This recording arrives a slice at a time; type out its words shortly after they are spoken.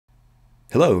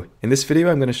Hello, in this video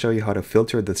I'm going to show you how to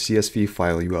filter the CSV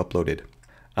file you uploaded.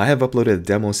 I have uploaded a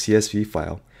demo CSV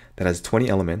file that has 20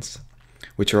 elements,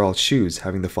 which are all shoes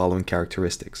having the following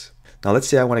characteristics. Now let's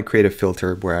say I want to create a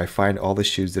filter where I find all the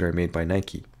shoes that are made by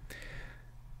Nike.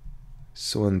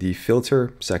 So in the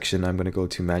filter section, I'm going to go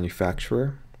to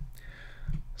manufacturer,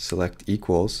 select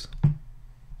equals,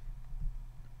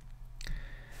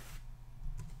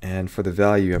 and for the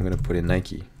value I'm going to put in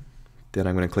Nike. Then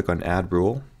I'm going to click on add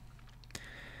rule.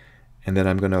 And then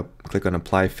I'm going to click on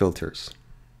apply filters.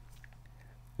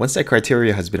 Once that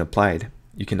criteria has been applied,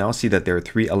 you can now see that there are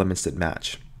 3 elements that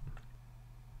match.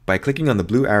 By clicking on the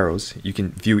blue arrows, you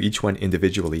can view each one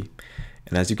individually,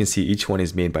 and as you can see, each one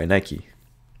is made by Nike.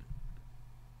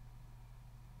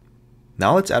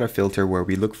 Now let's add a filter where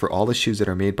we look for all the shoes that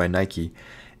are made by Nike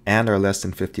and are less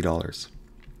than $50.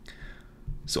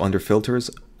 So under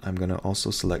filters, I'm going to also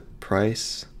select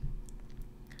price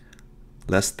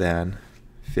less than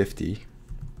 50,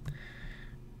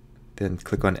 then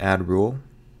click on add rule,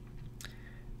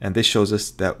 and this shows us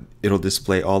that it'll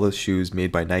display all the shoes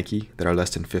made by Nike that are less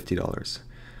than $50.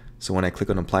 So when I click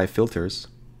on apply filters,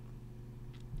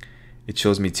 it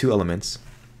shows me 2 elements,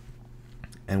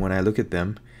 and when I look at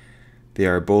them, they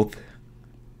are both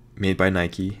made by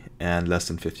Nike and less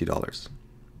than $50.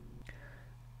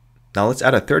 Now let's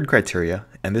add a third criteria,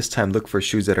 and this time look for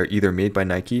shoes that are either made by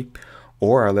Nike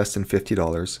or are less than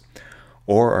 $50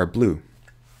 or are blue.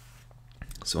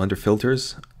 So under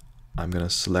filters, I'm going to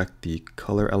select the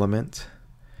color element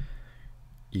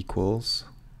equals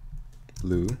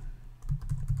blue,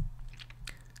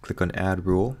 click on add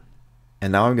rule,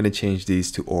 and now I'm going to change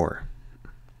these to or.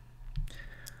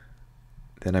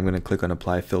 Then I'm going to click on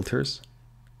apply filters,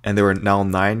 and there are now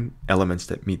 9 elements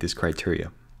that meet this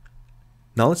criteria.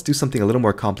 Now let's do something a little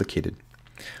more complicated.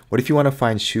 What if you want to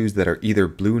find shoes that are either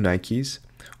blue Nikes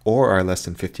or are less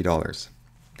than $50?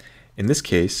 In this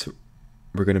case,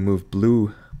 we're going to move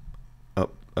blue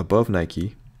up above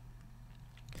Nike,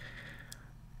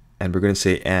 and we're going to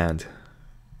say and.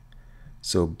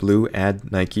 So blue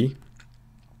and Nike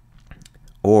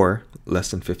or less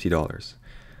than $50.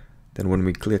 Then when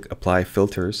we click apply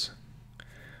filters,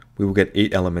 we will get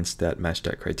 8 elements that match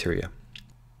that criteria.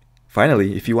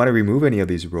 Finally, if you want to remove any of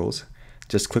these rules,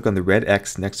 just click on the red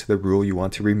X next to the rule you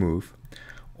want to remove,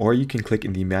 or you can click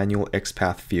in the manual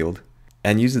XPath field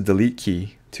and use the delete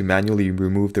key to manually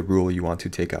remove the rule you want to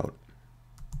take out.